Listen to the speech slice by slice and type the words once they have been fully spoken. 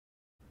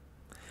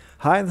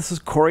Hi, this is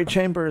Corey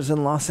Chambers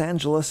in Los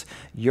Angeles.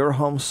 Your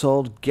home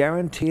sold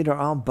guaranteed or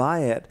I'll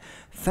buy it.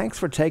 Thanks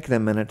for taking a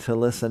minute to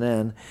listen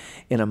in.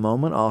 In a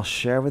moment, I'll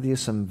share with you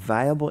some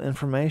valuable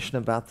information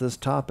about this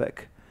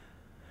topic.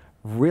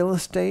 Real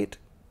estate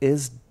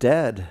is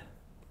dead.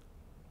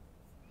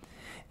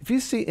 If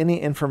you see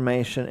any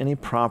information, any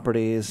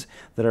properties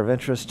that are of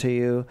interest to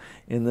you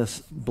in this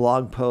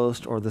blog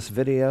post or this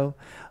video,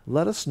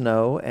 let us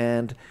know,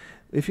 and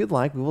if you'd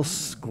like, we will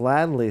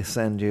gladly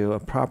send you a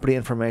property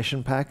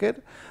information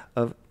packet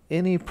of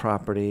any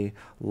property,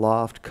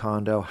 loft,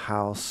 condo,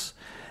 house,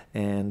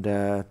 and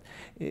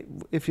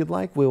if you'd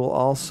like, we will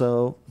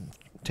also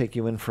take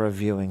you in for a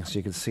viewing so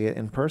you can see it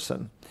in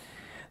person.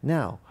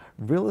 Now,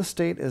 real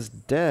estate is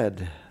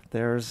dead.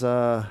 There's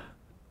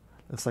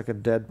it's like a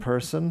dead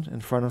person in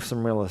front of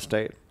some real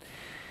estate.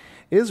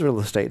 Is real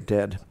estate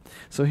dead?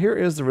 So here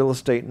is the real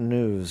estate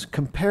news.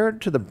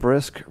 Compared to the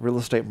brisk real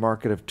estate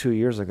market of 2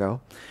 years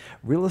ago,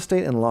 real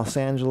estate in Los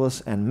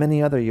Angeles and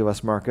many other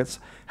U.S. markets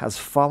has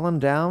fallen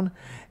down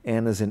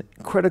and is in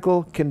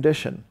critical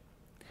condition.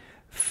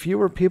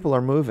 Fewer people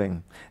are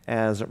moving,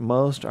 as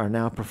most are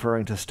now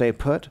preferring to stay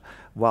put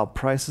while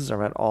prices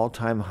are at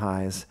all-time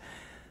highs.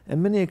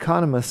 And many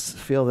economists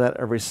feel that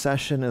a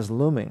recession is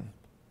looming.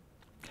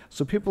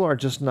 So people are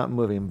just not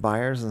moving.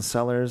 Buyers and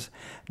sellers,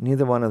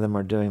 neither one of them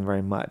are doing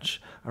very much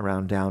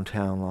around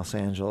downtown Los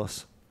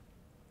Angeles.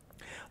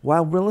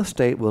 While real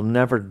estate will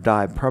never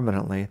die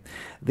permanently,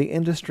 the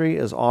industry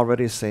is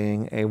already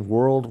seeing a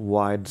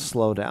worldwide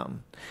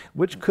slowdown,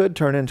 which could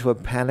turn into a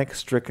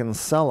panic-stricken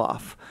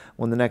sell-off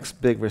when the next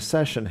big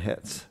recession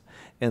hits,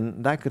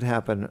 and that could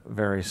happen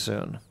very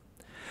soon.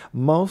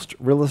 Most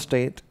real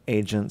estate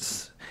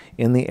agents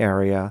in the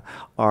area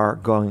are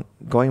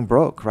going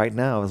broke right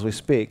now as we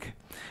speak,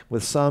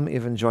 with some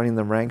even joining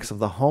the ranks of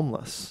the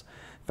homeless.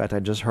 In fact, I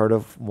just heard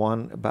of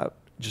one about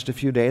just a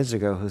few days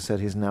ago who said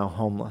he's now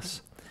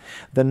homeless.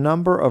 The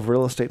number of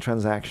real estate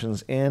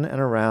transactions in and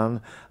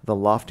around the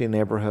lofty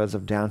neighborhoods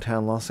of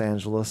downtown Los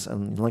Angeles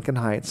and Lincoln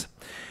Heights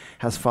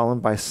has fallen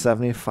by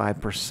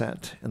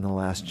 75% in the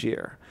last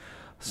year.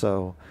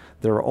 So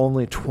there are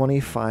only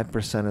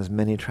 25% as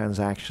many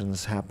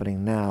transactions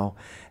happening now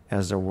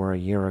as there were a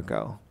year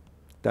ago.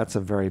 That's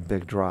a very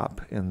big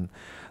drop in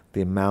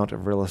the amount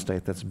of real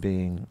estate that's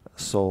being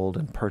sold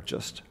and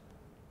purchased.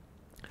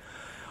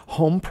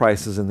 Home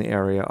prices in the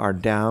area are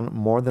down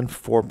more than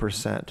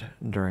 4%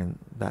 during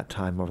that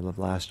time over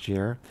the last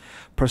year.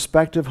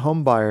 Prospective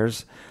home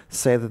buyers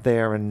say that they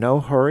are in no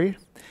hurry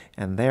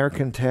and they are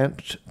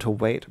content to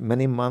wait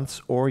many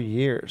months or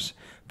years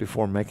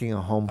before making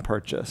a home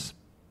purchase.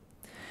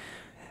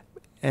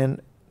 And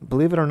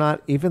believe it or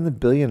not, even the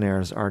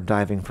billionaires are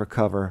diving for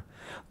cover.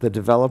 The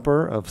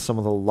developer of some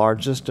of the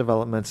largest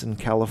developments in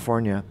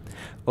California,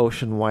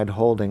 Oceanwide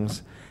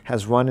Holdings,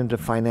 has run into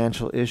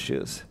financial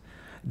issues,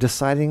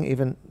 deciding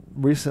even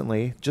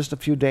recently, just a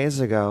few days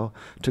ago,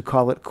 to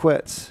call it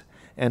quits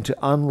and to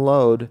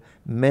unload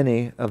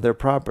many of their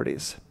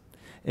properties,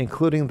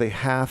 including the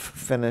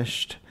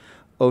half-finished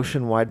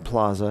Oceanwide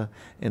Plaza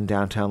in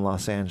downtown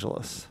Los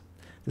Angeles.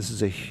 This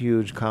is a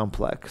huge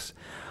complex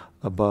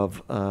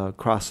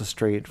across the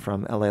street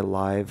from LA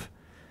Live.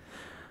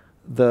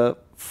 The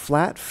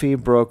flat fee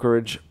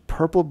brokerage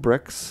Purple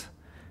Bricks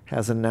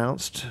has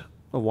announced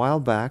a while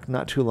back,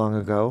 not too long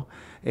ago,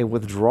 a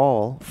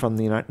withdrawal from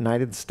the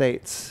United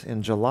States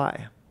in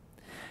July.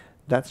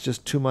 That's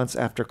just 2 months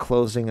after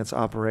closing its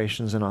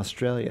operations in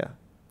Australia.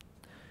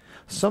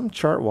 Some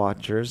chart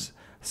watchers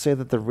say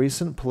that the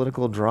recent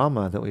political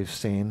drama that we've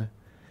seen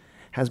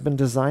has been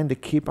designed to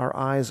keep our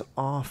eyes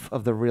off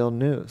of the real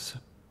news.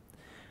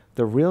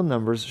 The real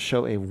numbers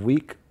show a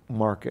weak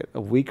market,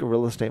 a weak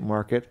real estate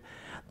market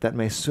that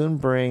may soon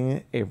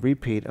bring a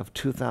repeat of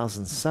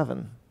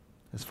 2007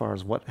 as far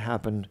as what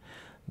happened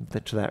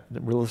to that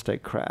real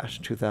estate crash,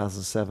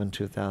 2007,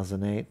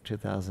 2008,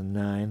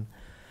 2009,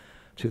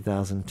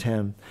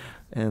 2010.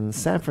 And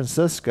San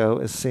Francisco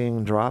is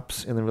seeing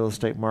drops in the real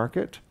estate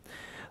market.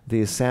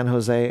 The San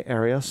Jose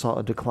area saw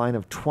a decline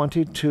of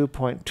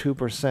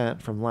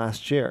 22.2% from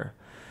last year.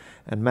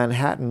 And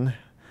Manhattan,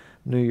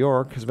 New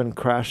York, has been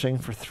crashing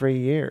for 3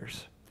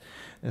 years.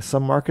 And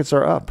some markets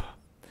are up.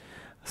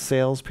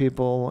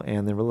 Salespeople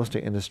and the real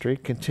estate industry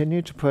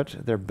continue to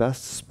put their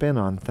best spin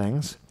on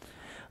things,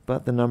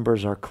 but the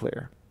numbers are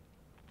clear.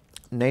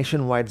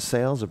 Nationwide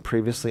sales of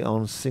previously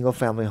owned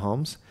single-family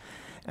homes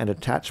and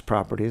attached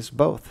properties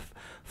both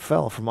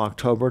fell from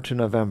October to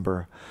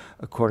November,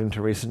 according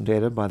to recent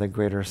data by the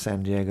Greater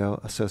San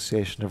Diego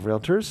Association of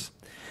Realtors.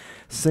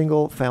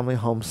 Single-family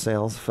home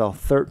sales fell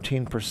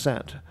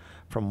 13%,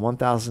 from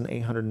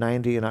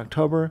 1,890 in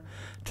October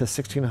to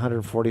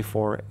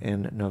 1,644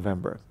 in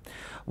November,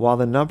 while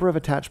the number of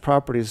attached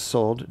properties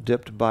sold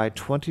dipped by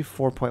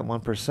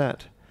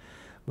 24.1%,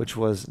 which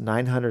was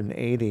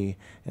 980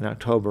 in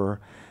October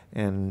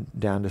and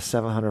down to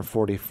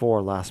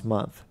 744 last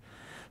month.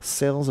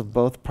 Sales of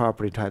both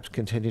property types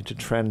continue to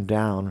trend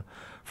down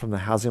from the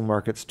housing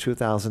market's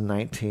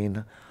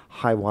 2019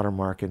 high water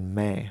mark in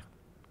May.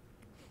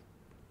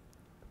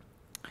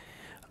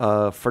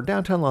 For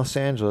downtown Los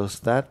Angeles,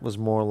 that was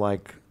more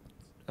like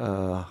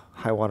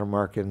high water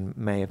mark in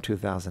May of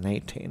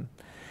 2018.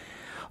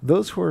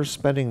 Those who are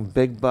spending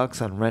big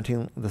bucks on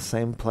renting the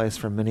same place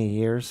for many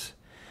years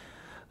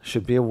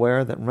should be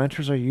aware that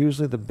renters are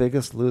usually the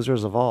biggest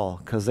losers of all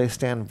because they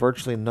stand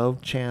virtually no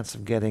chance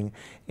of getting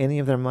any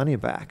of their money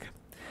back.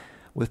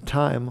 With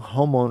time,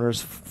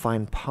 homeowners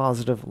find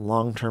positive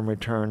long-term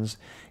returns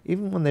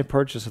even when they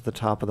purchase at the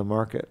top of the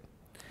market.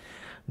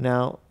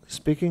 Now,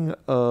 speaking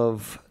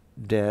of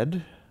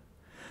dead,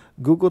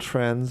 Google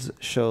Trends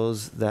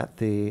shows that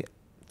the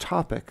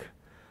topic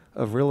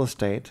of real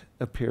estate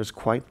appears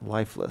quite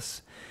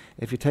lifeless.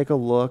 If you take a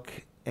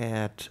look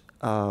at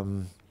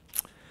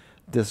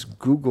this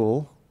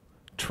Google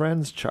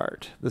Trends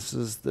chart, this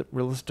is the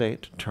real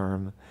estate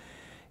term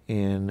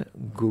in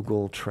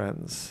Google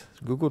Trends.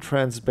 Google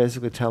Trends is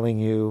basically telling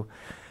you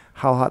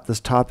how hot this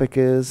topic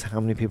is, how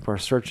many people are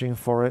searching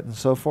for it, and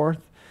so forth.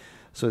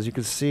 So as you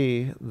can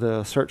see,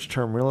 the search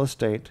term real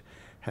estate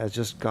has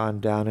just gone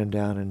down and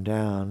down and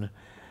down,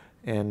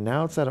 and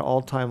now it's at an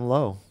all-time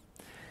low.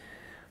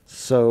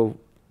 So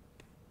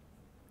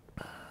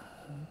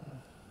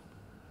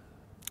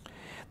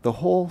the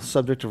whole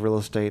subject of real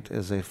estate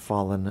is a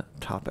fallen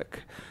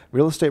topic.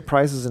 Real estate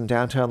prices in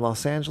downtown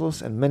Los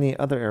Angeles and many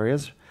other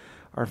areas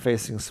are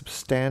facing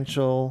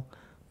substantial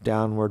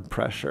downward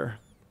pressure.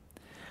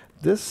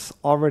 This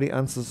already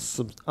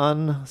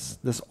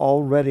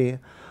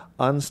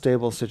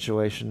unstable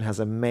situation has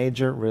a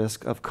major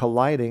risk of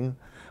colliding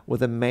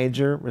with a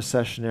major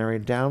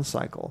recessionary down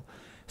cycle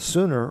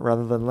sooner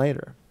rather than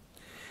later.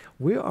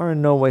 We are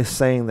in no way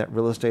saying that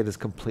real estate is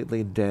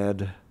completely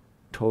dead,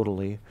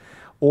 totally,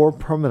 or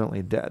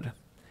permanently dead.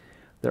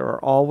 There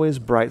are always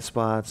bright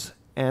spots,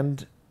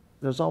 and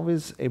there's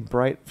always a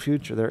bright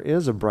future. There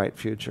is a bright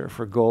future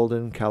for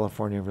golden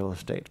California real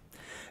estate,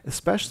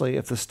 especially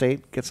if the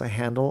state gets a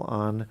handle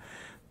on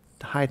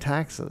high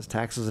taxes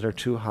that are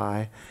too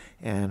high,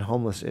 and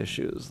homeless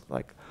issues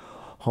like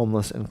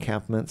homeless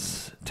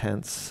encampments,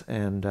 tents,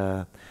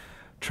 and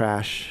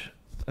trash,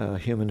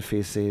 human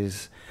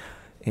feces,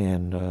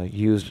 and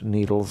used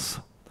needles,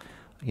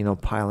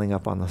 piling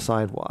up on the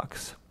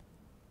sidewalks.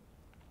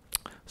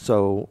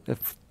 So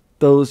if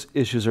those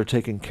issues are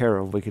taken care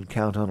of, we could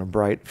count on a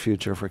bright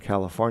future for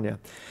California.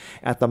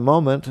 At the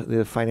moment,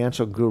 the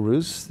financial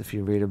gurus, if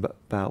you read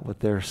about what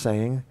they're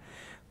saying,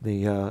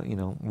 the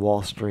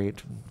Wall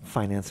Street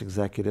finance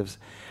executives,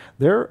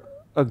 they're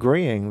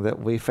agreeing that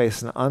we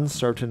face an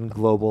uncertain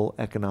global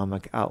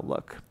economic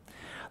outlook.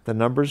 The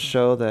numbers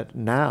show that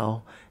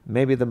now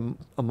may be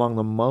among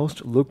the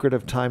most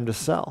lucrative time to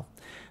sell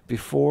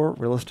before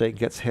real estate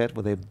gets hit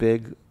with a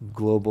big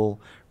global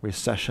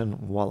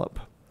recession wallop.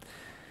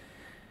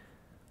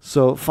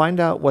 So find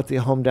out what the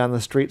home down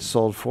the street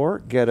sold for.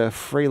 Get a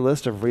free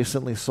list of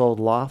recently sold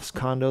lofts,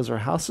 condos, or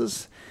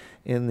houses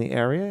in the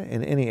area,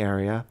 in any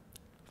area.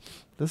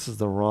 This is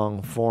the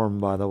wrong form,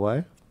 by the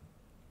way.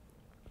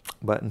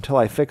 But until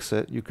I fix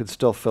it, you could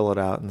still fill it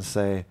out and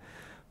say,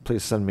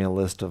 please send me a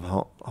list of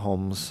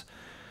homes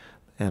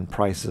and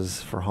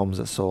prices for homes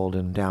that sold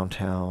in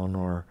downtown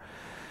or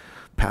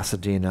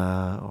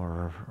Pasadena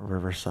or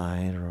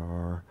Riverside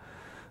or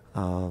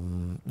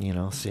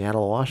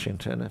Seattle,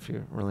 Washington, if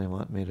you really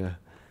want me to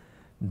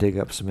dig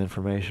up some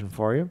information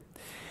for you.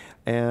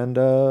 And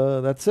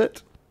that's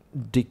it.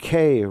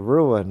 Decay,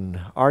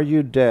 ruin, are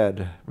you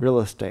dead? Real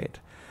estate.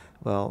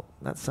 Well,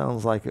 that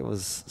sounds like it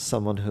was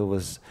someone who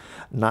was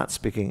not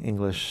speaking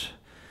English,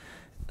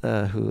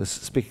 who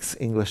speaks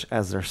English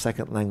as their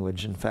second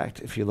language. In fact,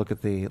 if you look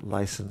at the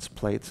license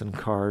plates and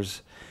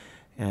cars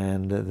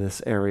and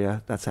this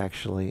area, that's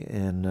actually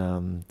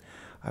in,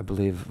 I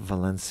believe,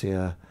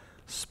 Valencia,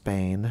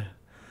 Spain.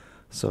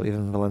 So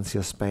even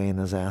Valencia, Spain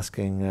is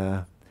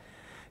asking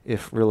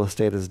if real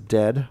estate is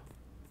dead.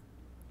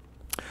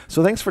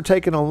 So thanks for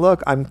taking a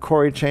look. I'm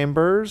Corey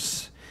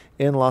Chambers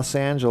in Los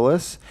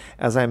Angeles.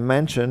 As I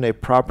mentioned, a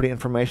property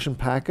information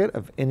packet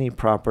of any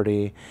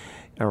property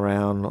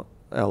around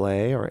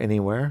LA or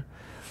anywhere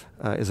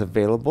is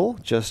available.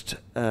 Just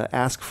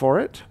ask for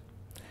it.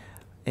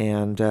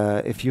 And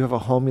if you have a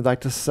home you'd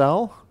like to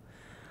sell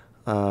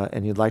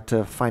and you'd like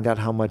to find out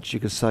how much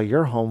you could sell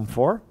your home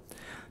for,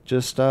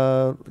 just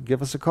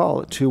give us a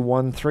call at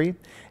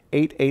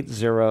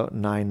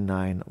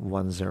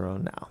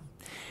 213-880-9910 now.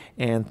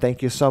 And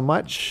thank you so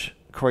much.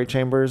 Corey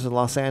Chambers in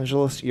Los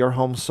Angeles. Your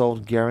home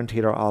sold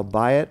guaranteed, or I'll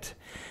buy it.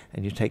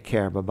 And you take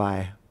care.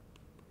 Bye-bye.